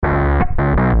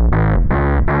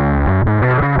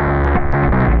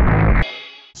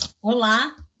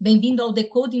Olá, bem-vindo ao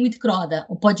Decoding with Croda,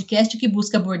 o podcast que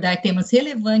busca abordar temas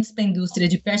relevantes para a indústria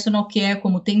de personal care,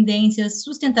 como tendências,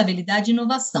 sustentabilidade e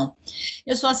inovação.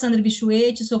 Eu sou a Sandra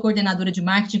Bichuete, sou coordenadora de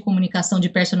marketing e comunicação de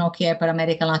personal care para a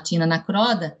América Latina na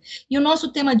Croda, e o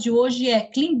nosso tema de hoje é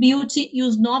Clean Beauty e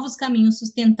os novos caminhos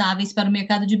sustentáveis para o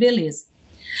mercado de beleza.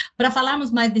 Para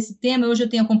falarmos mais desse tema, hoje eu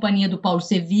tenho a companhia do Paulo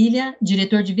Sevilha,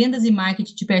 diretor de vendas e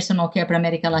marketing de personal care para a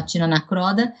América Latina na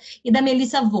Croda, e da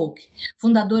Melissa Volk,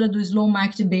 fundadora do Slow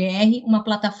Market BR, uma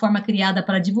plataforma criada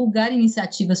para divulgar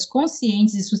iniciativas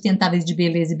conscientes e sustentáveis de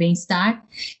beleza e bem-estar.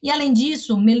 E, além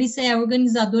disso, Melissa é a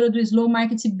organizadora do Slow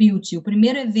Market Beauty, o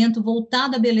primeiro evento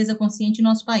voltado à beleza consciente em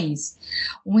nosso país.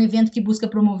 Um evento que busca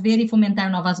promover e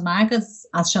fomentar novas marcas,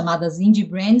 as chamadas Indie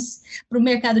Brands, para o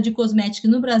mercado de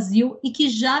cosméticos no Brasil e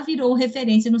que já virou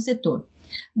referência no setor.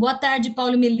 Boa tarde,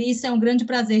 Paulo e Melissa, é um grande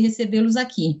prazer recebê-los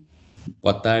aqui.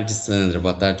 Boa tarde, Sandra.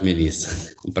 Boa tarde,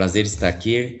 Melissa. Um prazer estar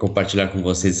aqui e compartilhar com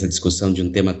vocês essa discussão de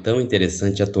um tema tão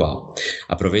interessante e atual.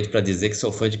 Aproveito para dizer que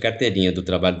sou fã de carteirinha do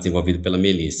trabalho desenvolvido pela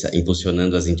Melissa,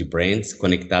 impulsionando as Indie Brands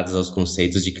conectadas aos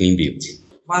conceitos de Clean Beauty.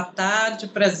 Boa tarde, o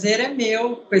prazer é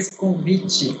meu com esse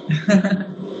convite.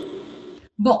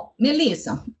 Bom,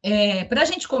 Melissa, para a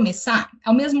gente começar,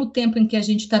 ao mesmo tempo em que a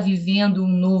gente está vivendo um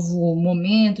novo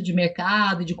momento de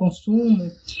mercado e de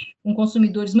consumo, com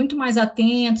consumidores muito mais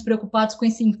atentos, preocupados com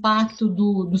esse impacto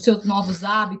dos seus novos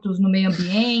hábitos no meio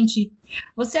ambiente,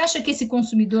 você acha que esse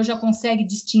consumidor já consegue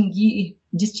distinguir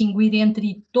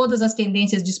entre todas as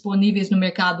tendências disponíveis no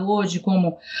mercado hoje,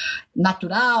 como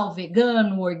natural,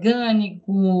 vegano,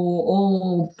 orgânico,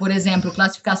 ou, por exemplo,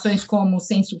 classificações como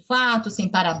sem sulfato, sem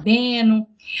parabeno?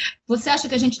 Você acha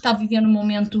que a gente está vivendo um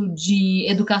momento de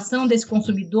educação desse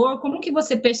consumidor? Como que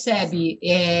você percebe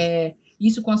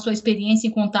isso com a sua experiência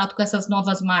em contato com essas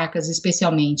novas marcas,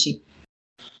 especialmente?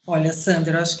 Olha,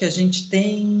 Sandra, eu acho que a gente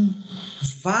tem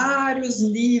vários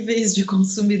níveis de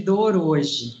consumidor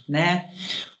hoje, né?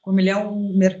 Como ele é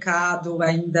um mercado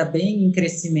ainda bem em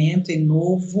crescimento e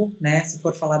novo, né? Se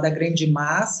for falar da grande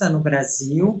massa no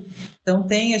Brasil, então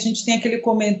a gente tem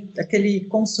aquele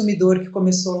consumidor que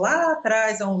começou lá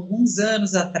atrás, há alguns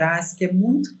anos atrás, que é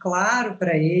muito claro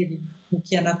para ele o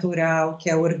que é natural, o que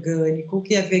é orgânico, o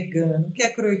que é vegano, o que é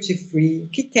cruelty-free, o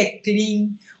que é clean,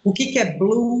 o que é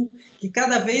blue, que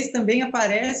cada vez também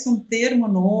aparece um termo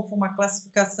novo, uma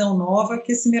classificação nova,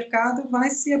 que esse mercado vai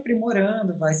se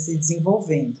aprimorando, vai se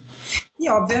desenvolvendo. E,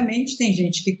 obviamente, tem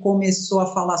gente que começou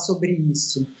a falar sobre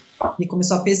isso e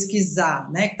começou a pesquisar,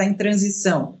 né, que está em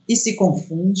transição, e se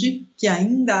confunde, que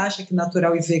ainda acha que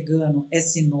natural e vegano é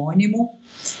sinônimo.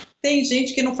 Tem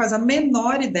gente que não faz a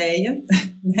menor ideia,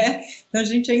 né? Então a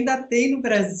gente ainda tem no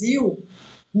Brasil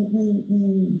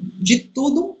de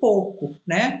tudo um pouco,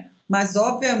 né? Mas,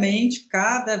 obviamente,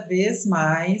 cada vez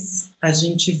mais a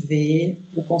gente vê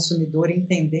o consumidor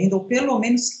entendendo, ou pelo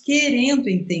menos querendo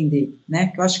entender, né?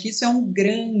 Porque eu acho que isso é um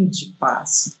grande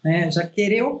passo, né? Já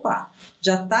querer,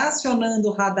 já está acionando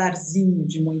o radarzinho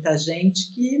de muita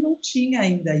gente que não tinha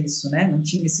ainda isso, né? Não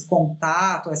tinha esse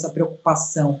contato, essa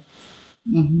preocupação.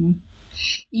 Uhum.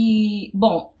 E,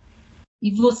 bom,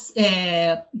 você,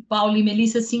 Paulo e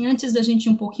Melissa, assim, antes da gente ir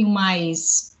um pouquinho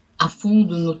mais a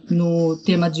fundo no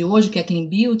tema de hoje, que é Clean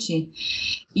Beauty,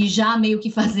 e já meio que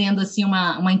fazendo assim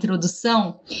uma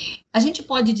introdução, a gente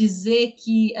pode dizer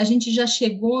que a gente já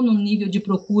chegou no nível de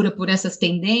procura por essas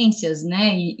tendências,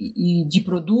 né, e de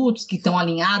produtos que estão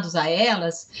alinhados a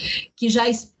elas, que já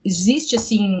existe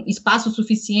assim espaço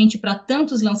suficiente para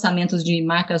tantos lançamentos de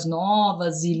marcas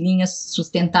novas e linhas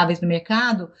sustentáveis no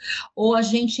mercado, ou a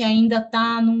gente ainda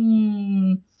está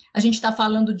a gente está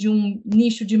falando de um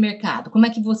nicho de mercado? Como é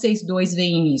que vocês dois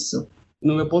veem isso?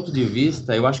 No meu ponto de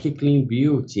vista, eu acho que Clean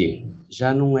Beauty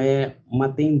já não é uma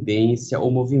tendência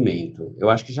ou movimento. Eu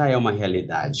acho que já é uma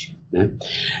realidade, né?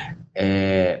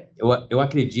 Eu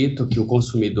acredito que o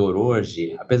consumidor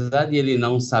hoje, apesar de ele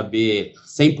não saber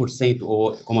 100%,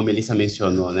 ou como a Melissa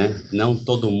mencionou, né? Não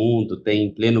todo mundo tem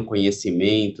pleno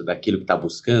conhecimento daquilo que está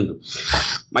buscando,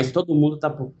 mas todo mundo está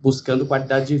buscando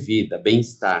qualidade de vida,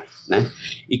 bem-estar, né?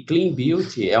 E Clean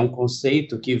Beauty é um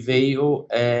conceito que veio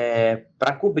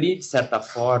para cobrir, de certa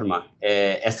forma,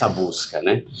 essa busca,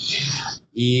 né?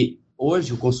 E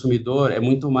hoje o consumidor é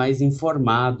muito mais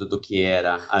informado do que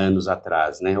era há anos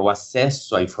atrás, né? O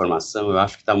acesso à informação, eu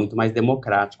acho que está muito mais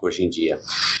democrático hoje em dia,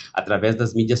 através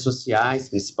das mídias sociais,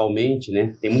 principalmente,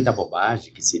 né? Tem muita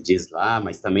bobagem que se diz lá,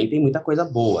 mas também tem muita coisa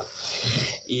boa.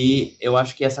 E eu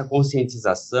acho que essa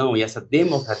conscientização e essa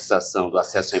democratização do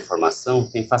acesso à informação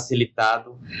tem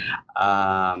facilitado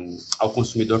ao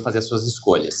consumidor fazer as suas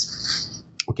escolhas.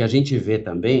 o que a gente vê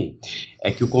também é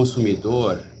que o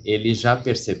consumidor, ele já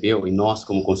percebeu, e nós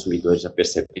como consumidores já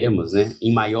percebemos, né,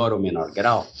 em maior ou menor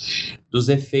grau, dos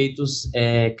efeitos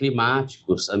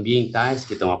climáticos, ambientais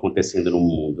que estão acontecendo no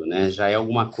mundo, né? Já é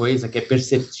alguma coisa que é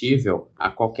perceptível a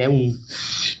qualquer um,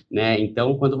 né?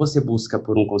 Então, quando você busca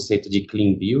por um conceito de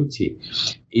clean beauty,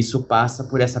 isso passa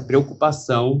por essa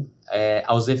preocupação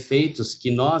aos efeitos que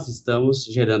nós estamos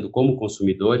gerando como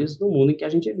consumidores no mundo em que a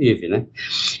gente vive, né?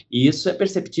 E isso é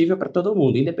perceptível para todo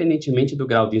mundo, independentemente do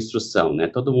grau de instrução, né?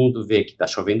 Todo mundo vê que está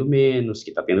chovendo menos,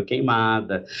 que está tendo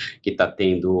queimada, que está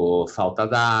tendo falta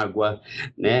d'água,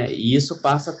 né? E isso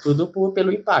passa tudo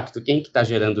pelo impacto. Quem que está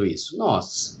gerando isso?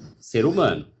 Nós, ser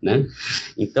humano, né?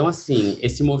 Então, assim,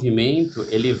 esse movimento,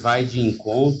 ele vai de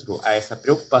encontro a essa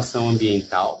preocupação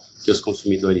ambiental que os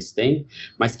consumidores têm,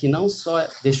 mas que não só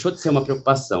deixou de ser uma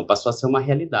preocupação, passou a ser uma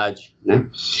realidade, né?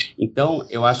 Então,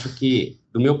 eu acho que,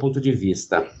 do meu ponto de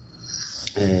vista,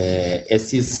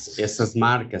 essas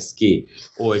marcas que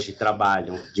hoje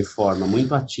trabalham de forma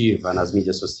muito ativa nas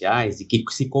mídias sociais e que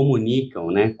se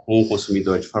comunicam, né, com o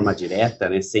consumidor de forma direta,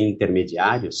 né, sem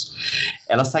intermediários,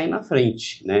 elas saem na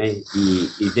frente, né,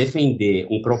 e defender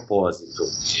um propósito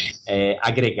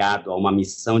agregado a uma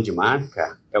missão de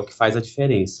marca é o que faz a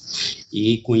diferença.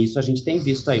 E com isso a gente tem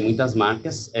visto aí muitas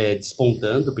marcas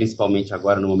despontando, principalmente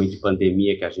agora no momento de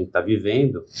pandemia que a gente está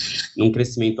vivendo, num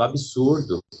crescimento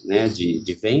absurdo, né, de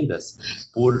vendas,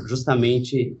 por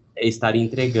justamente estar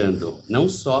entregando não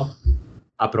só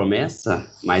a promessa,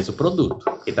 mas o produto,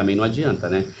 porque também não adianta,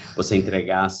 né, você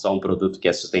entregar só um produto que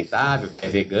é sustentável, que é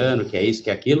vegano, que é isso, que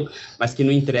é aquilo, mas que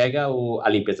não entrega a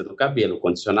limpeza do cabelo, o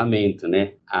condicionamento,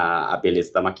 né, a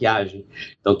beleza da maquiagem.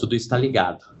 Então, tudo isso está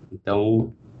ligado.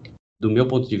 Então, do meu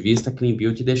ponto de vista, Clean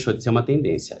Beauty deixou de ser uma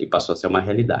tendência e passou a ser uma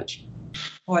realidade.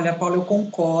 Olha, Paulo, eu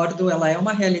concordo, ela é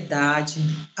uma realidade.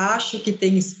 Acho que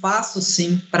tem espaço,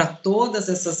 sim, para todas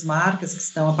essas marcas que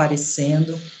estão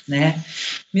aparecendo, né?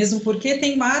 Mesmo porque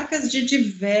tem marcas de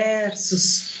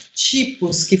diversos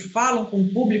tipos que falam com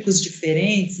públicos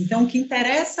diferentes. Então, o que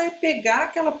interessa é pegar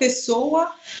aquela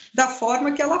pessoa da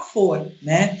forma que ela for,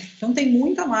 né? Então, tem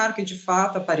muita marca, de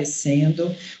fato,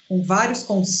 aparecendo, com vários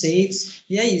conceitos,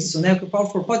 e é isso, né? O que o Paulo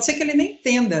falou, pode ser que ele nem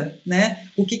entenda, né?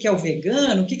 O que é o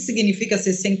vegano, o que significa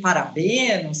ser sem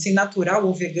parabeno, se natural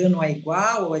ou vegano é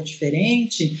igual ou é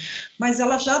diferente, mas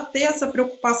ela já tem essa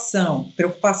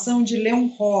preocupação de ler um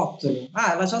rótulo.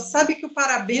 Ela já sabe que o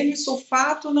parabeno e o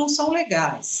sulfato não são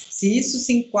legais. Se isso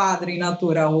se enquadra em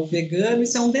natural ou vegano,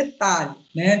 isso é um detalhe,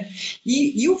 né?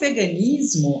 E o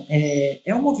veganismo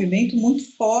é um movimento muito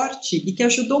forte e que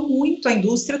ajudou muito a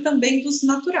indústria também dos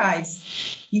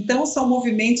naturais. Então, são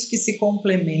movimentos que se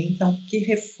complementam, que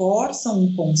reforçam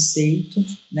um conceito,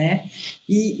 né?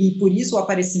 E por isso o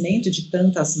aparecimento de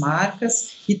tantas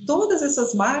marcas, e todas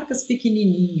essas marcas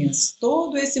pequenininhas,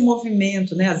 todo esse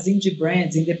movimento, né? As indie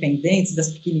brands independentes, das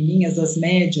pequenininhas, das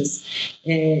médias,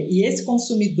 e esse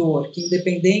consumidor que,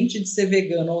 independente de ser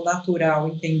vegano ou natural,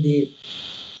 entender,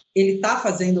 ele está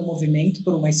fazendo um movimento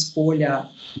por uma escolha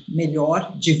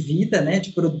melhor de vida, né,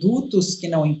 de produtos que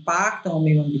não impactam o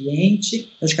meio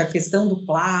ambiente. Acho que a questão do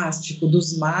plástico,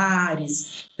 dos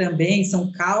mares, também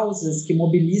são causas que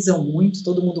mobilizam muito.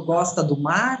 Todo mundo gosta do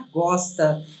mar,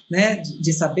 gosta, né,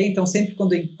 de saber. Então, sempre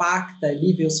quando impacta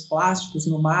ali, ver os plásticos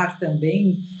no mar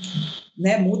também,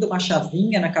 né, muda uma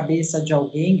chavinha na cabeça de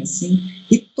alguém, assim,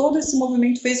 e todo esse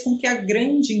movimento fez com que a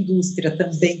grande indústria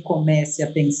também comece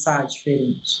a pensar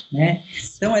diferente, né?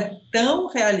 Então, é tão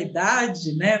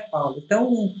realidade, né, Paulo,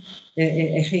 tão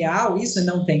real isso e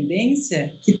não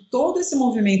tendência, que todo esse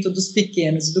movimento dos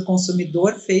pequenos e do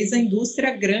consumidor fez a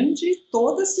indústria grande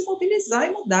toda se mobilizar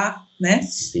e mudar, né?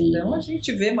 Sim. Então, a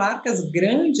gente vê marcas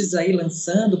grandes aí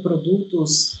lançando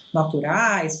produtos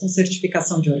naturais, com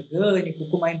certificação de orgânico,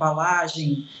 com uma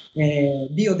embalagem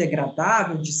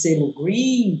biodegradável, de selo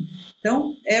green.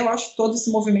 Então, eu acho todo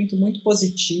esse movimento muito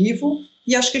positivo.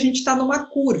 E acho que a gente está numa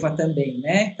curva também,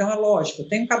 né? Então, é lógico, eu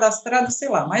tenho cadastrado, sei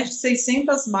lá, mais de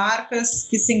 600 marcas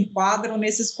que se enquadram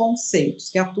nesses conceitos,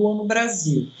 que atuam no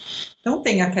Brasil. Então,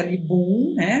 tem aquele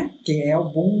boom, né? Que é o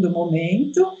boom do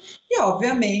momento, e,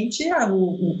 obviamente,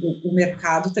 o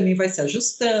mercado também vai se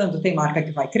ajustando, tem marca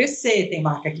que vai crescer, tem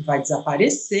marca que vai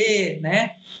desaparecer,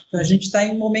 né? Então, a gente está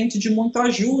em um momento de muito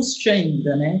ajuste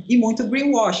ainda, né? E muito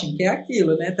greenwashing, que é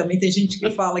aquilo, né? Também tem gente que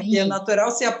fala que é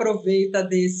natural, se aproveita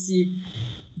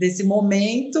desse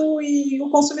momento, e o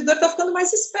consumidor está ficando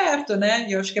mais esperto, né?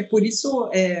 E eu acho que é por isso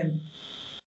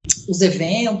os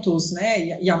eventos,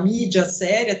 né? E a mídia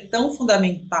séria é tão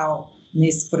fundamental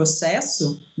nesse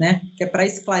processo, né, que é para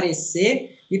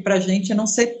esclarecer e para a gente não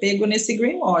ser pego nesse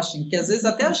greenwashing, que às vezes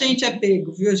até a gente é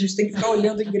pego, viu? A gente tem que ficar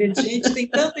olhando o ingrediente, tem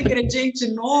tanto ingrediente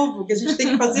novo que a gente tem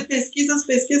que fazer pesquisas,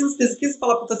 e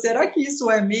falar, puta, será que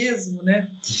isso é mesmo, né?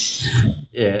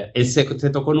 Você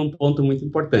tocou num ponto muito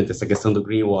importante, essa questão do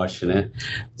greenwash, né?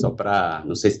 Só para,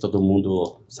 não sei se todo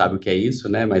mundo sabe o que é isso,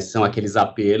 né? Mas são aqueles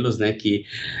apelos, né, que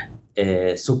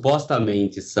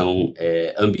supostamente são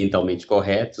ambientalmente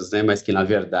corretos, né, mas que na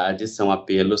verdade são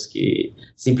apelos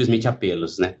simplesmente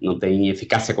apelos, né, não tem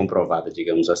eficácia comprovada,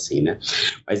 digamos assim, né.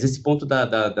 Mas esse ponto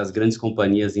das grandes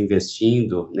companhias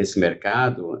investindo nesse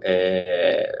mercado,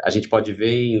 a gente pode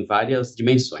ver em várias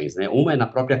dimensões, né. Uma é na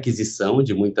própria aquisição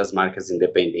de muitas marcas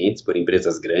independentes por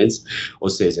empresas grandes, ou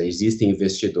seja, existem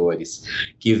investidores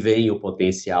que veem o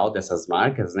potencial dessas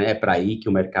marcas, né, é para aí que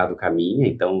o mercado caminha,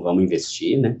 então vamos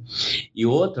investir, né. E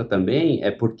outra também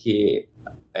é porque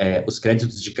os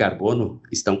créditos de carbono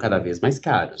estão cada vez mais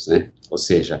caros, né? Ou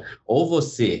seja, ou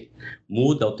você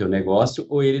muda o teu negócio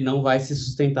ou ele não vai se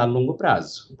sustentar no longo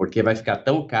prazo, porque vai ficar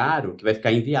tão caro que vai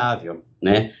ficar inviável,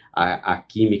 né? A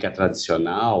química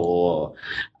tradicional ou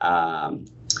a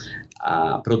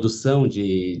produção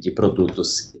de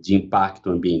produtos de impacto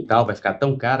ambiental vai ficar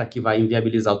tão cara que vai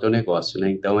inviabilizar o teu negócio,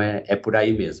 né? Então é por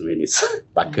aí mesmo, Melissa.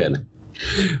 Bacana.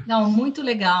 Não, muito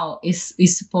legal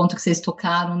esse ponto que vocês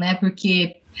tocaram, né?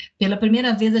 Porque pela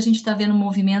primeira vez a gente está vendo um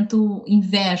movimento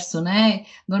inverso, né?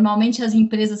 Normalmente as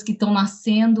empresas que estão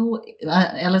nascendo,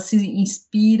 elas se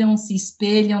inspiram, se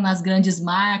espelham nas grandes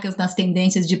marcas, nas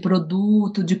tendências de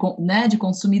produto, de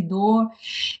consumidor,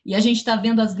 e a gente está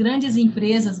vendo as grandes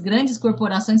empresas, grandes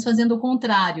corporações fazendo o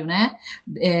contrário, né?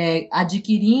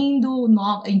 Adquirindo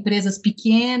empresas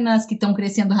pequenas que estão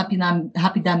crescendo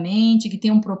rapidamente, que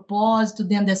têm um propósito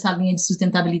dentro dessa linha de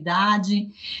sustentabilidade.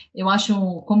 Eu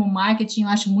acho, como marketing, eu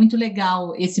acho muito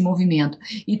legal esse movimento.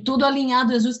 E tudo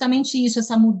alinhado é justamente isso,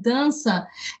 essa mudança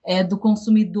do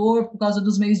consumidor por causa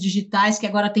dos meios digitais, que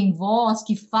agora tem voz,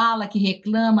 que fala, que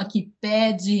reclama, que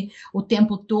pede o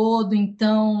tempo todo.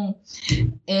 Então,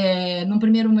 num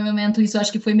primeiro momento, isso eu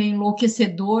acho que foi meio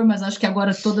enlouquecedor, mas acho que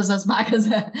agora todas as marcas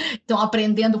estão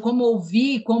aprendendo como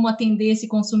ouvir, como atender esse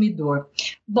consumidor.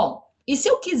 Bom, e se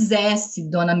eu quisesse,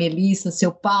 dona Melissa,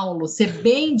 seu Paulo, ser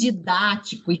bem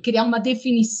didático e criar uma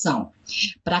definição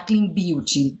para Clean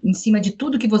Beauty, em cima de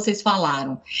tudo que vocês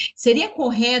falaram, seria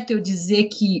correto eu dizer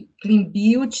que Clean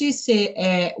Beauty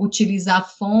utilizar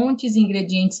fontes e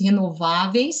ingredientes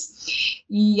renováveis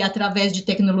e, através de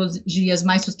tecnologias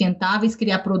mais sustentáveis,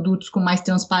 criar produtos com mais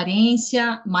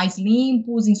transparência, mais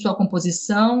limpos em sua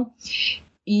composição,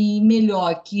 e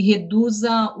melhor, que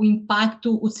reduza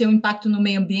o seu impacto no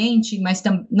meio ambiente, mas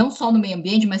não só no meio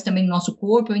ambiente, mas também no nosso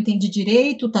corpo? Eu entendi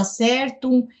direito? Tá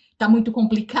certo? Tá muito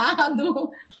complicado?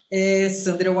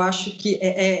 Sandra, eu acho que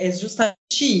é justamente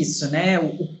isso, né?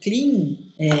 O Clean,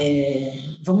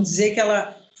 vamos dizer que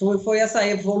ela foi essa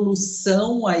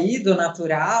evolução aí do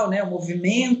natural, né? O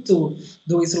movimento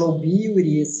do Slow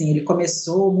Beauty, assim, ele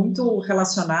começou muito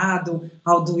relacionado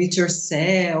ao do it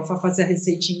yourself, a fazer a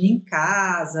receitinha em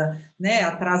casa, né?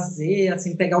 A trazer,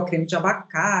 assim, pegar o creme de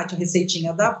abacate, a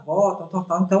receitinha da avó,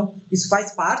 tal. Então, isso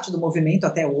faz parte do movimento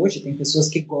até hoje. Tem pessoas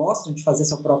que gostam de fazer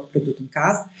seu próprio produto em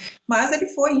casa, mas ele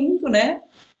foi indo, né,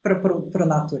 para o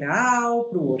natural,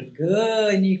 para o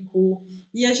orgânico,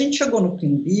 e a gente chegou no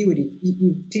Clean Beauty, e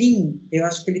o Clean, eu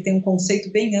acho que ele tem um conceito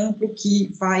bem amplo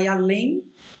que vai além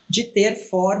de ter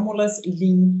fórmulas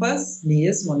limpas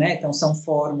mesmo, né? Então, são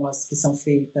fórmulas que são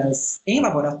feitas em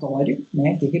laboratório,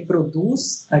 né? Que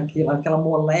reproduz aquela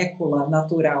molécula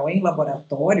natural em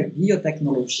laboratório,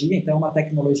 biotecnologia, então é uma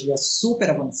tecnologia super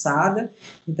avançada.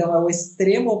 Então, é o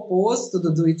extremo oposto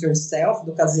do do-it-yourself,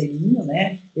 do caseirinho,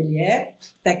 né? Ele é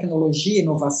tecnologia,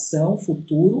 inovação,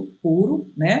 futuro puro,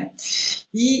 né?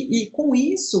 E com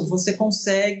isso, você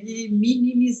consegue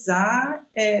minimizar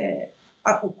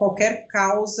qualquer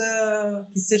causa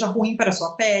que seja ruim para a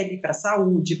sua pele, para a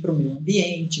saúde, para o meio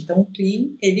ambiente. Então, o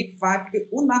Clean, ele vai, porque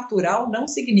o natural não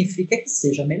significa que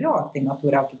seja melhor. Tem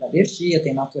natural que dá alergia,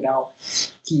 tem natural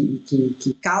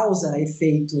que causa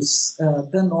efeitos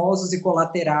danosos e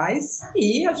colaterais,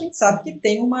 e a gente sabe que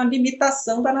tem uma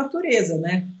limitação da natureza,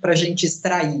 né, para a gente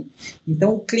extrair.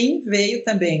 Então, o Clean veio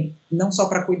também, não só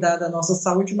para cuidar da nossa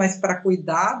saúde, mas para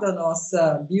cuidar da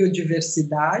nossa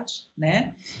biodiversidade,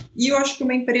 né, e eu acho que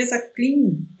uma empresa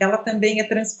Clean, ela também é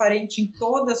transparente em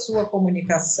toda a sua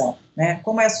comunicação, né,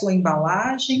 como é a sua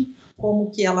embalagem,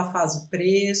 como que ela faz o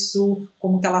preço,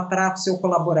 como que ela trata o seu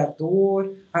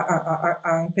colaborador.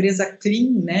 A empresa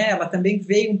Clean, né, ela também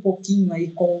veio um pouquinho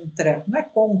aí contra, não é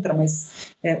contra,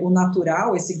 mas o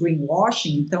natural, esse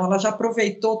greenwashing. Então ela já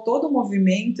aproveitou todo o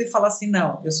movimento e fala assim,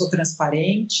 não, eu sou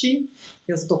transparente,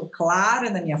 eu estou clara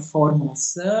na minha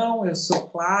formulação, eu sou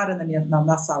clara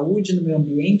na saúde, no meio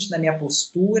ambiente, na minha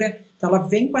postura. Então ela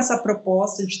vem com essa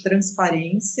proposta de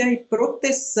transparência e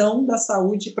proteção da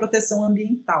saúde e proteção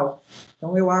ambiental.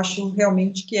 Então eu acho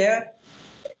realmente que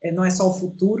não é só o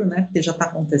futuro, né, porque já está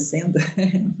acontecendo.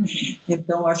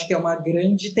 Então acho que é uma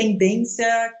grande tendência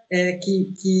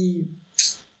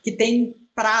que tem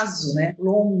prazo, né,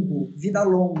 longo, vida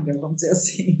longa, vamos dizer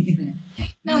assim.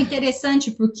 Não, interessante,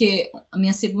 porque o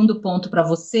meu segundo ponto para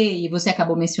você, e você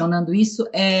acabou mencionando isso,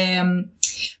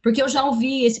 porque eu já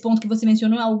ouvi esse ponto que você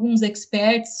mencionou, alguns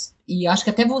experts, e acho que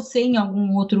até você em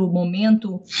algum outro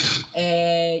momento,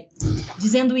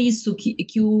 dizendo isso,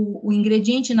 que o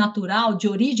ingrediente natural, de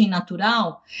origem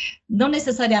natural, não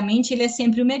necessariamente ele é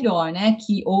sempre o melhor, né?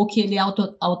 Ou que ele é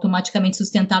automaticamente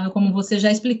sustentável, como você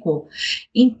já explicou.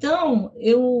 Então,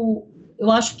 eu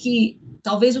acho que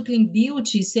talvez o Clean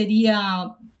Beauty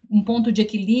seria um ponto de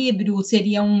equilíbrio,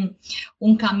 seria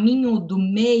um caminho do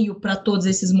meio para todos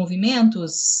esses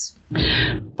movimentos?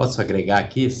 Posso agregar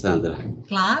aqui, Sandra?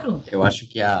 Claro. Eu acho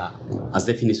que as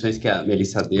definições que a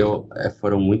Melissa deu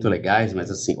foram muito legais, mas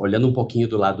assim, olhando um pouquinho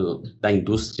do lado da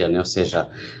indústria, né, ou seja,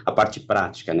 a parte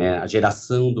prática, né, a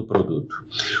geração do produto.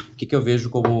 O que eu vejo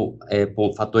como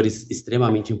fatores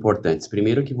extremamente importantes?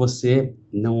 Primeiro que você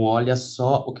não olha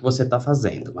só o que você está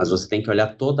fazendo, mas você tem que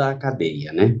olhar toda a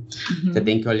cadeia, né? Uhum. Você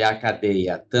tem que olhar a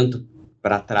cadeia tanto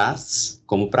para trás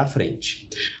como para frente.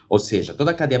 Ou seja,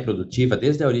 toda a cadeia produtiva,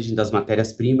 desde a origem das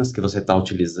matérias-primas que você está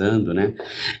utilizando, né,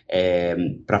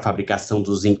 para a fabricação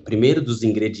primeiro dos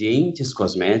ingredientes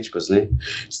cosméticos, né,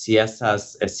 se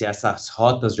essas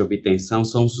rotas de obtenção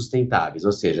são sustentáveis,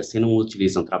 ou seja, se não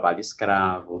utilizam trabalho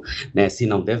escravo, né, se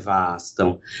não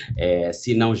devastam,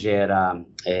 se não gera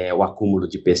o acúmulo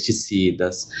de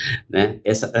pesticidas, né,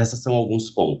 essas são alguns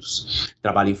pontos.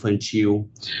 Trabalho infantil,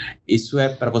 isso é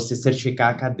para você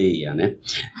certificar a cadeia, né.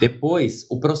 Depois,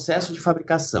 o processo de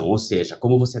fabricação, ou seja,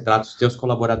 como você trata os seus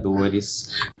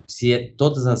colaboradores, se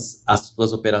todas as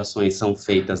suas operações são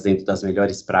feitas dentro das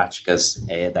melhores práticas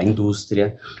da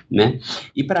indústria, né?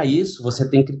 E para isso, você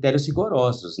tem critérios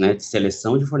rigorosos, né? De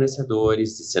seleção de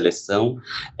fornecedores, de seleção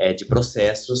de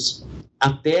processos,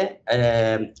 até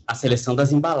a seleção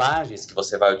das embalagens que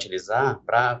você vai utilizar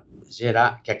para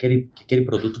gerar que aquele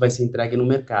produto vai ser entregue no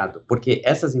mercado, porque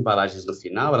essas embalagens no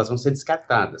final, elas vão ser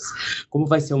descartadas. Como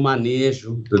vai ser o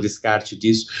manejo do descarte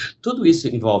disso? Tudo isso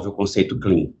envolve o conceito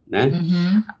Clean, né?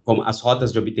 Uhum. Como as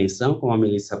rotas de obtenção, como a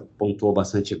Melissa pontuou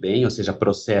bastante bem, ou seja,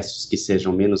 processos que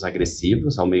sejam menos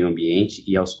agressivos ao meio ambiente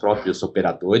e aos próprios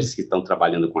operadores que estão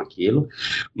trabalhando com aquilo,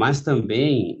 mas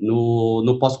também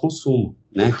no pós-consumo,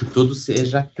 né? Que tudo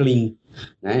seja clean.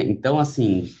 Né? Então,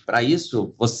 assim, para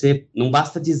isso, você não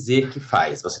basta dizer que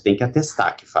faz, você tem que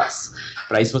atestar que faz.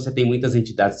 Para isso, você tem muitas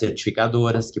entidades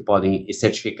certificadoras que podem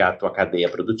certificar a tua cadeia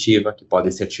produtiva, que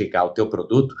podem certificar o teu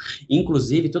produto,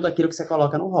 inclusive tudo aquilo que você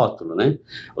coloca no rótulo, né?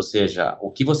 Ou seja, o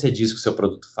que você diz que o seu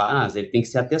produto faz, ele tem que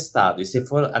ser atestado, e se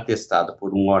for atestado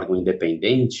por um órgão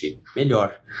independente,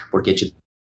 melhor, porque te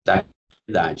dá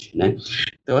né?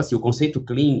 Então, assim, o conceito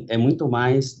Clean é muito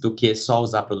mais do que só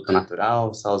usar produto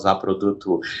natural, só usar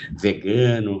produto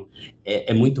vegano,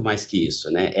 é muito mais que isso,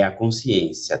 né? É a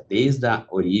consciência, desde a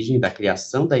origem, da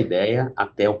criação da ideia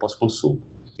até o pós-consumo.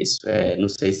 Isso não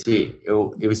sei se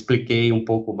eu expliquei um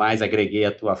pouco mais, agreguei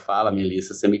a tua fala,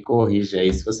 Melissa, você me corrige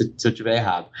aí se eu estiver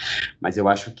errado, mas eu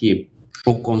acho que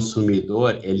o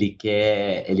consumidor, ele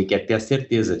quer ter a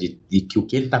certeza de que o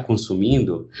que ele está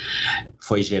consumindo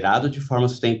foi gerado de forma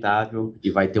sustentável e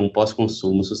vai ter um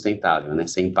pós-consumo sustentável, né,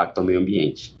 sem impacto ao meio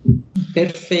ambiente.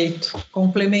 Perfeito.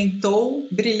 Complementou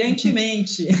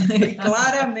brilhantemente,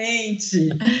 claramente,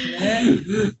 né?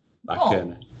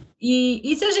 Bacana. Bom,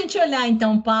 e se a gente olhar,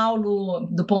 então, Paulo,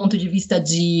 do ponto de vista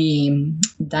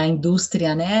da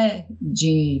indústria, né,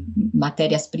 de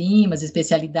matérias-primas,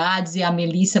 especialidades, e a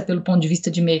Melissa pelo ponto de vista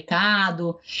de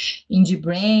mercado, indie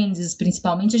brands,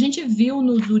 principalmente, a gente viu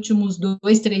nos últimos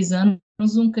 2-3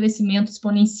 anos um crescimento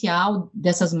exponencial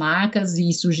dessas marcas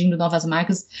e surgindo novas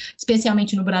marcas,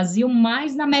 especialmente no Brasil,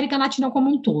 mas na América Latina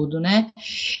como um todo, né?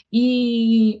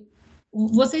 E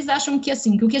vocês acham que,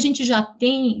 assim, que o que a gente já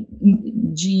tem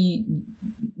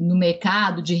no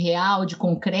mercado, de real, de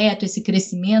concreto, esse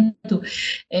crescimento,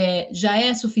 já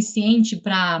é suficiente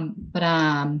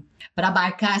para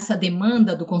abarcar essa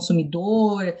demanda do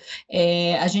consumidor?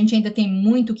 A gente ainda tem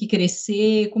muito que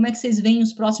crescer. Como é que vocês veem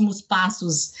os próximos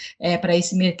passos para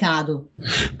esse mercado?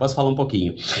 Posso falar um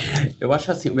pouquinho? Eu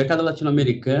acho assim, o mercado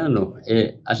latino-americano,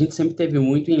 a gente sempre teve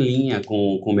muito em linha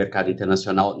com o mercado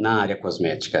internacional na área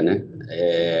cosmética, né?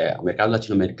 O mercado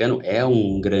latino-americano é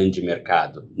um grande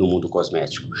mercado no mundo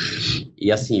cosmético.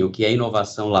 E assim, o que é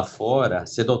inovação lá fora,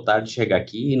 cedo ou tarde chega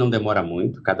aqui e não demora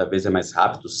muito, cada vez é mais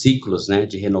rápido, os ciclos, né,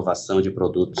 de renovação de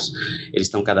produtos, eles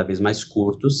estão cada vez mais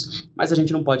curtos, mas a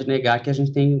gente não pode negar que a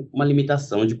gente tem uma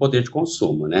limitação de poder de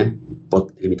consumo, né?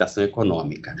 Limitação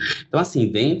econômica. Então, assim,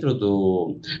 dentro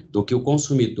do que o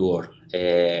consumidor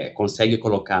consegue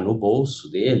colocar no bolso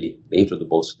dele, dentro do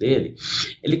bolso dele,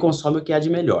 ele consome o que há de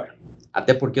melhor.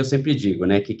 Até porque eu sempre digo,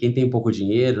 né, que quem tem pouco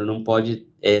dinheiro não pode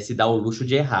se dar o luxo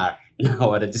de errar na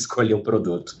hora de escolher um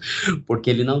produto, porque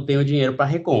ele não tem o dinheiro para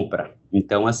recompra.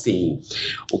 Então, assim,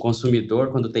 o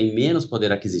consumidor, quando tem menos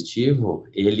poder aquisitivo,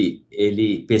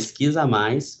 ele pesquisa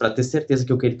mais para ter certeza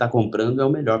que o que ele está comprando é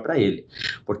o melhor para ele,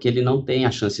 porque ele não tem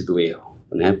a chance do erro,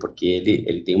 né? Porque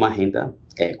ele tem uma renda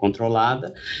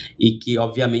controlada e que,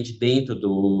 obviamente, dentro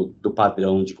do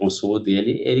padrão de consumo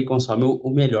dele, ele consome o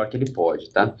melhor que ele pode,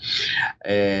 tá?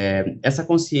 Essa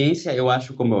consciência, eu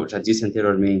acho, como eu já disse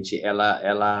anteriormente,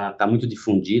 ela está muito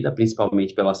difundida,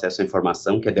 principalmente pelo acesso à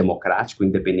informação, que é democrático,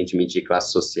 independentemente de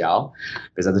classe social.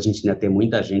 Apesar da gente ainda ter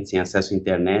muita gente sem acesso à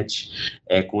internet,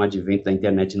 com o advento da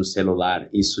internet no celular,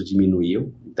 isso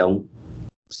diminuiu. Então,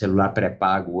 o celular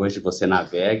pré-pago, hoje você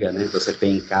navega, né? Você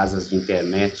tem casas de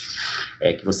internet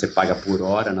que você paga por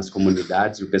hora nas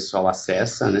comunidades e o pessoal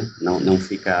acessa, né? Não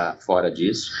fica fora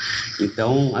disso.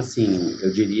 Então, assim,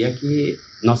 eu diria que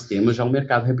nós temos já um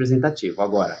mercado representativo.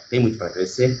 Agora, tem muito para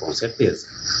crescer? Com certeza.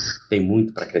 Tem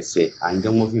muito para crescer. Ainda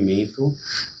é um movimento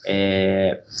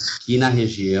que na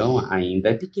região ainda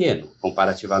é pequeno,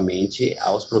 comparativamente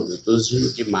aos produtos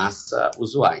de massa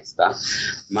usuais, tá?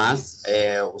 Mas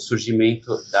o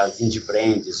surgimento das indie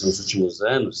brands nos últimos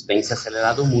anos tem se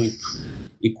acelerado muito.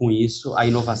 E com isso, a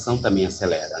inovação também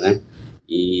acelera, né?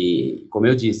 E, como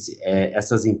eu disse,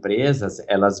 essas empresas,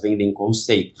 elas vendem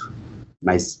conceito,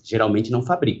 mas geralmente não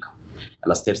fabricam.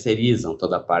 Elas terceirizam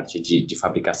toda a parte de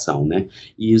fabricação, né?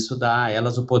 E isso dá a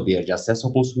elas o poder de acesso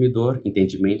ao consumidor,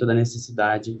 entendimento da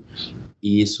necessidade,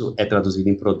 e isso é traduzido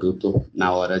em produto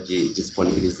na hora de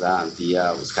disponibilizar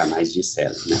via os canais de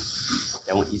selling, né?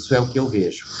 Então, isso é o que eu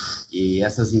vejo. E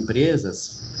essas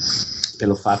empresas,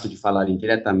 pelo fato de falarem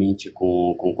diretamente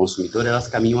com o consumidor, elas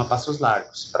caminham a passos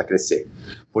largos para crescer,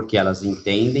 porque elas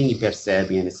entendem e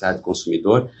percebem a necessidade do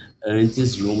consumidor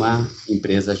antes de uma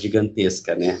empresa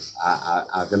gigantesca, né?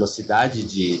 A velocidade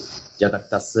de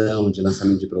adaptação, de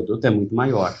lançamento de produto é muito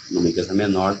maior numa empresa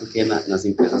menor do que nas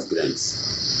empresas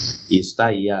grandes. E isso está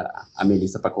aí a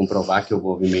Melissa para comprovar que o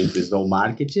movimento slow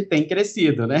market tem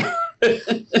crescido, né?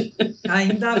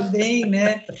 Ainda bem,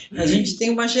 né? A gente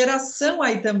tem uma geração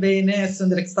aí também, né,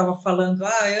 Sandra, que estava falando,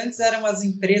 antes eram as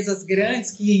empresas grandes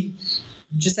que,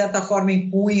 de certa forma,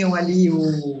 impunham ali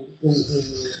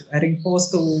era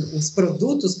imposto os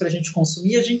produtos para a gente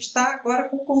consumir. A gente está agora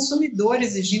com o consumidor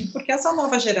exigindo, porque essa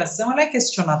nova geração, ela é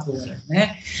questionadora,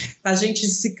 né? A gente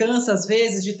se cansa, às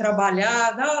vezes, de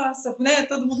trabalhar, nossa, né,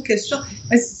 todo mundo questiona,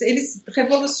 mas eles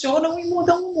revolucionam e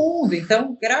mudam o mundo.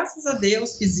 Então, graças a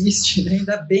Deus que existe, né?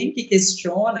 Ainda bem que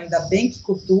questiona, ainda bem que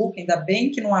cutuca, ainda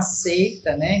bem que não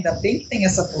aceita, né? Ainda bem que tem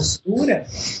essa postura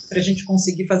para a gente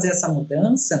conseguir fazer essa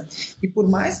mudança. E por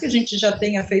mais que a gente já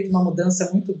tenha feito uma mudança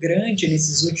muito grande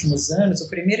nesses últimos anos, a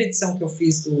primeira edição que eu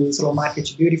fiz do Slow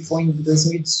Market Beauty foi em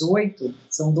 2018,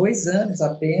 são 2 anos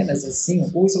apenas, assim.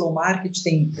 O Slow Market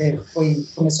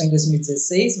começou em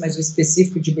 2016, mas o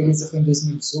específico de beleza foi em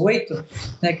 2018,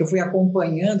 né, que eu fui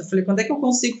acompanhando, falei, quando é que eu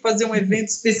consigo fazer um evento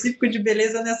específico de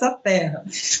beleza nessa terra?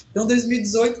 Então,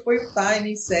 2018 foi o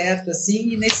timing certo, assim,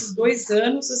 e nesses 2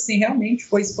 anos, assim, realmente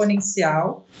foi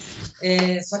exponencial,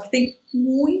 só que tem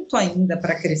muito ainda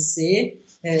para crescer,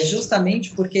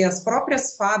 justamente porque as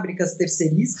próprias fábricas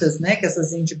terceiristas, né, que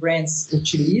essas indie brands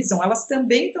utilizam, elas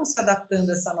também estão se adaptando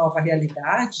a essa nova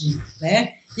realidade,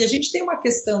 né? E a gente tem uma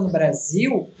questão no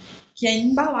Brasil que é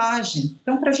embalagem.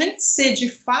 Então, para a gente ser de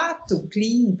fato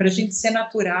clean, para a gente ser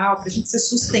natural, para a gente ser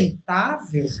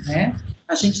sustentável, né,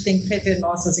 a gente tem que rever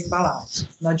nossas embalagens.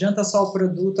 Não adianta só o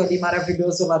produto ali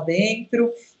maravilhoso lá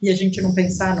dentro e a gente não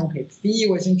pensar num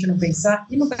refil, a gente não pensar...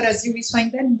 E no Brasil isso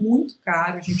ainda é muito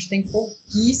caro, a gente tem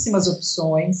pouquíssimas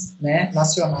opções, né,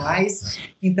 nacionais,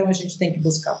 então a gente tem que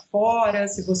buscar fora,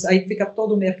 aí fica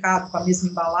todo o mercado com a mesma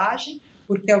embalagem,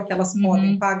 porque é o que elas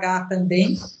podem pagar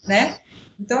também, né?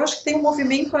 Então, acho que tem um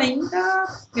movimento ainda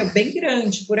bem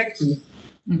grande por aqui.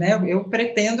 né? Eu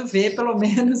pretendo ver, pelo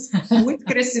menos, muito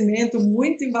crescimento,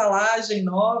 muita embalagem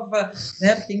nova,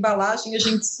 né? Porque embalagem a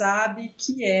gente sabe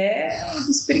que é um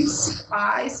dos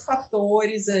principais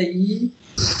fatores aí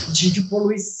de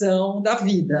poluição da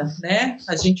vida, né?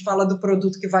 A gente fala do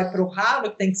produto que vai para o ralo,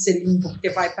 que tem que ser limpo porque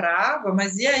vai para a água,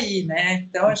 mas e aí, né?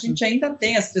 Então, a gente ainda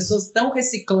tem, as pessoas estão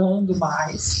reciclando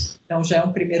mais, então já é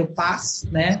um primeiro passo,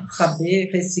 né?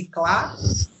 Saber reciclar,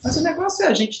 mas o negócio é,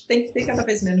 a gente tem que ter cada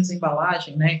vez menos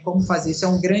embalagem, né? Como fazer isso é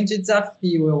um grande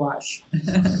desafio, eu acho.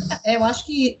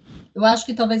 Eu acho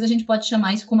que talvez a gente pode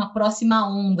chamar isso como a próxima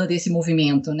onda desse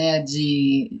movimento, né?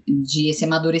 De esse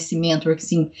amadurecimento, porque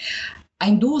assim, a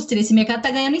indústria, esse mercado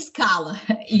está ganhando escala,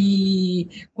 e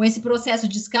com esse processo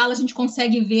de escala a gente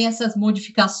consegue ver essas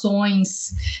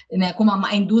modificações, né, como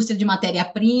a indústria de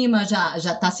matéria-prima já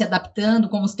está se adaptando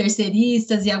com os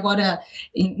terceiristas, e agora,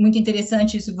 muito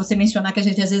interessante isso você mencionar, que a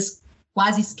gente às vezes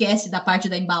quase esquece da parte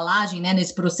da embalagem, né,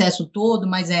 nesse processo todo,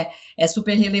 mas é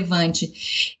super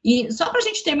relevante. E só para a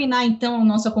gente terminar, então, a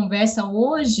nossa conversa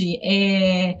hoje,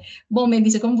 bom,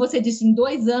 Melissa, como você disse, em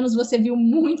 2 anos você viu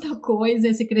muita coisa,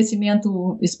 esse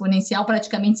crescimento exponencial,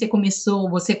 praticamente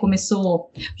você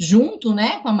começou junto,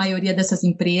 né, com a maioria dessas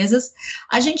empresas.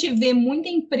 A gente vê muita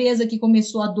empresa que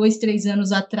começou há 2, 3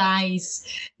 anos atrás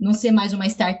não ser mais uma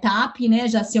startup, né,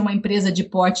 já ser uma empresa de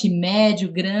porte médio,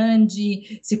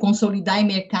 grande, se consolidar em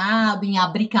mercado, em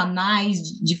abrir canais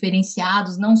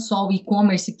diferenciados, não só o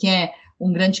e-commerce, que é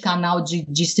um grande canal de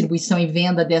distribuição e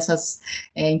venda dessas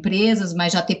empresas,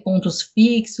 mas já ter pontos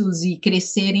fixos e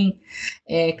crescerem,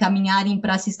 caminharem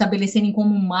para se estabelecerem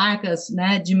como marcas,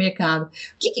 né, de mercado.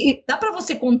 Dá para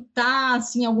você contar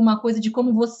assim, alguma coisa de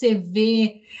como você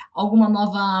vê alguma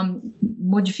nova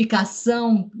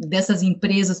modificação dessas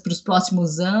empresas para os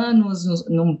próximos anos,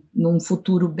 num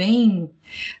futuro bem,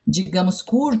 digamos,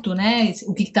 curto, né?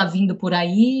 O que está vindo por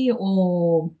aí?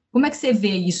 Ou como é que você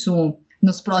vê isso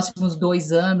nos próximos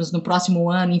 2 anos, no próximo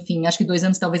ano, enfim, acho que 2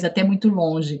 anos talvez até muito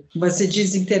longe. Você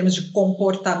diz em termos de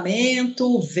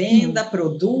comportamento, venda,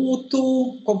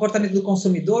 produto, comportamento do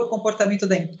consumidor, comportamento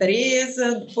da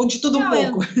empresa, ou de tudo um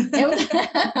pouco?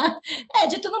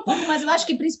 De tudo um pouco, mas eu acho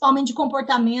que principalmente de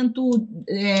comportamento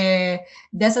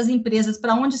dessas empresas,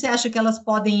 para onde você acha que elas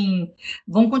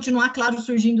vão continuar, claro,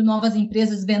 surgindo novas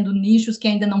empresas, vendo nichos que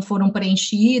ainda não foram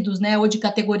preenchidos, né, ou de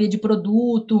categoria de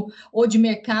produto, ou de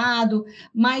mercado,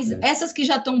 mas essas que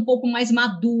já estão um pouco mais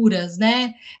maduras,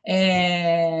 né?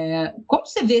 Como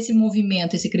você vê esse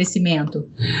movimento, esse crescimento?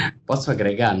 Posso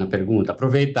agregar na pergunta?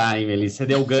 Aproveitar, hein, Melissa? Você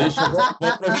deu gancho, eu vou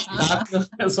aproveitar, porque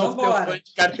eu sou teu fã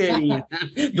de carteirinha.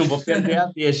 Não vou perder a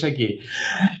deixa aqui.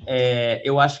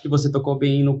 Eu acho que você tocou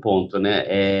bem no ponto,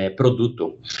 né?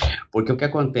 Produto. Porque o que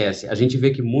acontece? A gente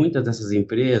vê que muitas dessas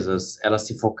empresas, elas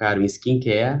se focaram em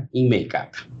skincare e em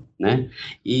make-up, né?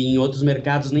 E em outros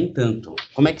mercados nem tanto.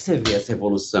 Como é que você vê essa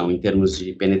evolução em termos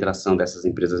de penetração dessas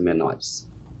empresas menores?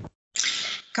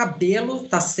 Cabelo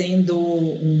está sendo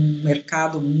um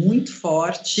mercado muito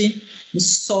forte,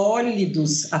 os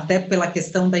sólidos, até pela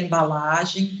questão da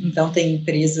embalagem, então tem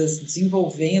empresas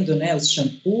desenvolvendo, né, os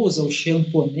shampoos, ou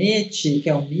champonete, que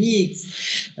é o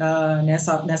mix,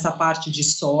 nessa parte de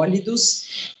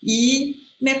sólidos, e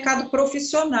mercado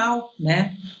profissional,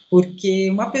 né? Porque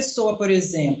uma pessoa, por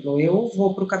exemplo, eu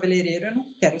vou para o cabeleireiro, eu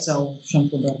não quero usar o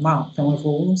shampoo normal, então eu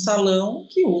vou num salão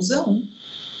que usa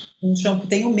um shampoo,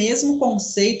 tem o mesmo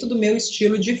conceito do meu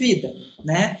estilo de vida,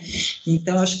 né?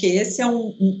 Então, acho que esse é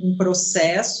um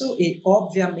processo, e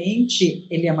obviamente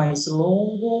ele é mais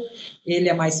longo, ele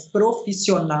é mais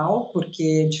profissional,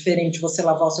 porque é diferente você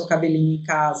lavar o seu cabelinho em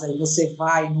casa e você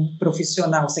vai num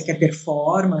profissional, você quer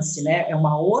performance, né? É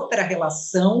uma outra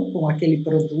relação com aquele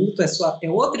produto, é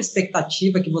outra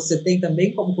expectativa que você tem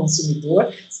também como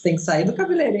consumidor. Você tem que sair do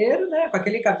cabeleireiro, né? Com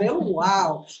aquele cabelo,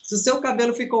 uau! Se o seu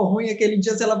cabelo ficou ruim aquele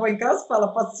dia, você lavou em casa, fala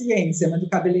paciência, mas do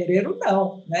cabeleireiro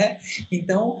não, né?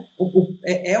 Então,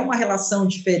 é uma relação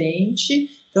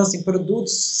diferente. Então, assim,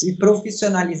 produtos se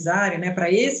profissionalizarem, né,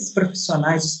 para esses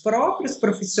profissionais, os próprios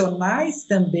profissionais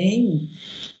também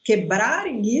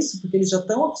quebrarem isso, porque eles já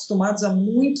estão acostumados há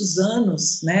muitos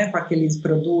anos, né, com aquele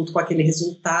produto, com aquele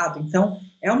resultado. Então,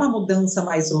 é uma mudança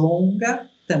mais longa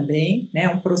também, né,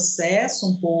 um processo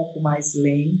um pouco mais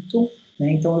lento,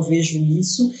 né, então eu vejo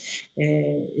isso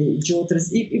de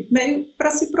outras, e meio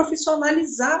para se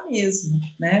profissionalizar mesmo,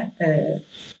 né,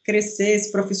 crescer,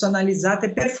 se profissionalizar,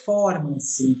 ter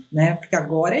performance, né? Porque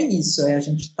agora é isso, a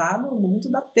gente está no mundo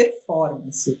da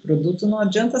performance. O produto não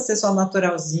adianta ser só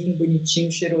naturalzinho,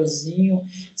 bonitinho, cheirosinho,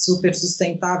 super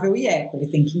sustentável e eco. Ele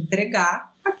tem que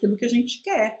entregar aquilo que a gente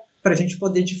quer, para a gente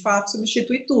poder, de fato,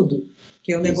 substituir tudo.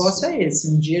 Porque o negócio é esse,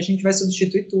 um dia a gente vai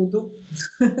substituir tudo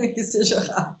que seja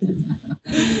rápido.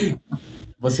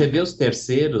 Você vê os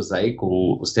terceiros aí,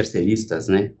 com os terceiristas,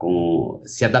 né,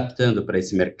 se adaptando para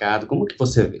esse mercado, como que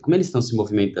você vê? Como eles estão se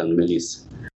movimentando, Melissa?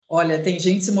 Olha, tem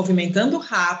gente se movimentando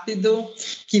rápido,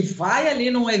 que vai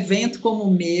ali num evento como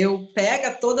o meu,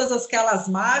 pega todas aquelas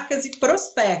marcas e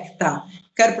prospecta.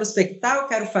 Quero prospectar, eu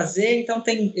quero fazer, então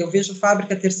eu vejo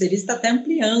fábrica terceirista até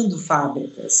ampliando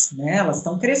fábricas, né? Elas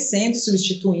estão crescendo,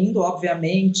 substituindo,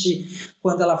 obviamente,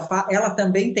 quando ela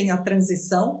também tem a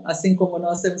transição, assim como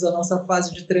nós temos a nossa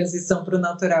fase de transição para o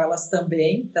natural, elas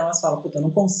também, então elas falam, eu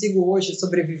não consigo hoje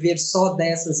sobreviver só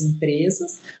dessas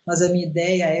empresas, mas a minha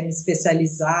ideia é me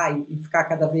especializar e ficar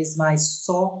cada vez mais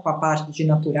só com a parte de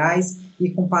naturais e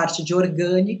com parte de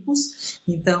orgânicos,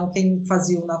 então quem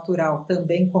fazia o natural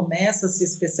também começa a se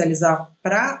especializar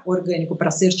para orgânico,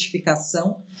 para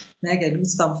certificação, né, que a gente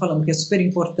estava falando que é super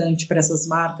importante para essas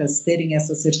marcas terem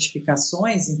essas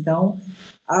certificações, então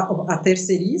a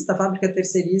terceirista, a fábrica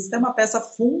terceirista é uma peça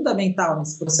fundamental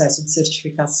nesse processo de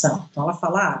certificação, então ela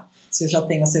fala, se eu já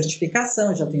tenho a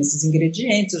certificação, eu já tenho esses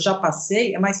ingredientes, eu já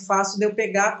passei, é mais fácil de eu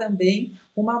pegar também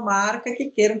uma marca que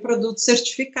queira um produto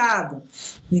certificado.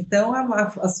 Então,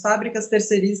 as fábricas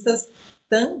terceiristas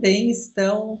também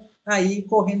estão aí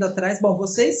correndo atrás. Bom,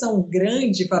 vocês são um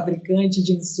grande fabricante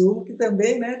de insumo que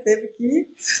também, né, teve que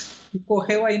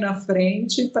correu aí na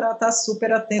frente para estar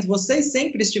super atento. Vocês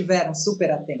sempre estiveram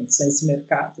super atentos a esse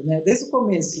mercado, né? Desde o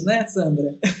começo, né,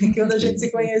 Sandra? Quando a gente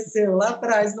se conheceu lá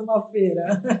atrás numa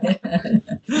feira.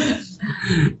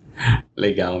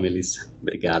 Legal, Melissa.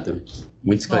 Obrigado.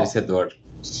 Muito esclarecedor.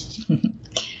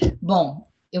 Bom,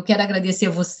 eu quero agradecer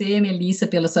a você, Melissa,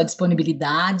 pela sua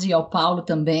disponibilidade, e ao Paulo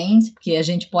também, porque a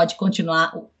gente pode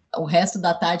continuar o resto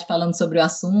da tarde falando sobre o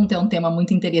assunto. É um tema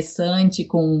muito interessante,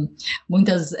 com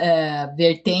muitas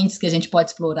vertentes que a gente pode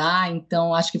explorar,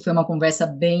 então acho que foi uma conversa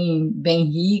bem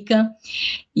rica,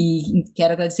 e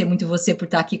quero agradecer muito você por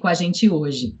estar aqui com a gente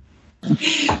hoje.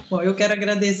 Bom, eu quero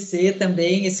agradecer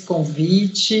também esse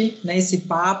convite, né, esse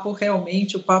papo,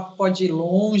 realmente o papo pode ir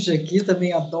longe aqui, eu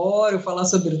também adoro falar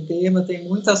sobre o tema, tem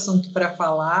muito assunto para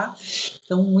falar,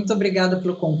 então muito obrigada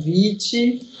pelo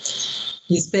convite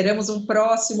e esperamos um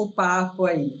próximo papo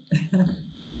aí.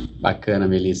 Bacana,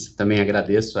 Melissa, também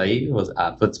agradeço aí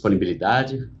a tua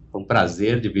disponibilidade. Foi um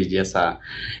prazer dividir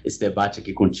esse debate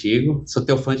aqui contigo. Sou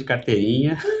teu fã de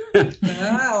carteirinha.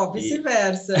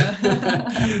 Vice-versa.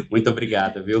 Muito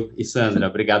obrigado, viu? E Sandra,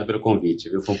 obrigado pelo convite,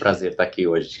 viu? Foi um prazer estar aqui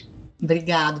hoje.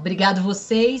 Obrigado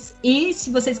vocês. E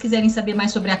se vocês quiserem saber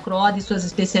mais sobre a Croda e suas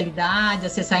especialidades,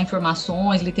 acessar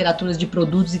informações, literaturas de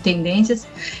produtos e tendências,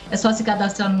 é só se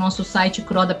cadastrar no nosso site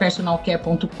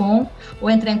crodapersonalcare.com ou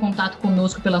entrar em contato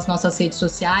conosco pelas nossas redes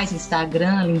sociais,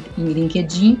 Instagram e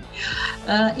LinkedIn.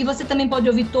 E você também pode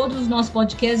ouvir todos os nossos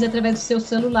podcasts através do seu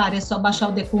celular. É só baixar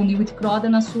o Decoding with Croda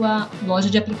na sua loja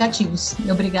de aplicativos.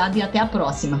 Obrigada e até a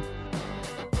próxima.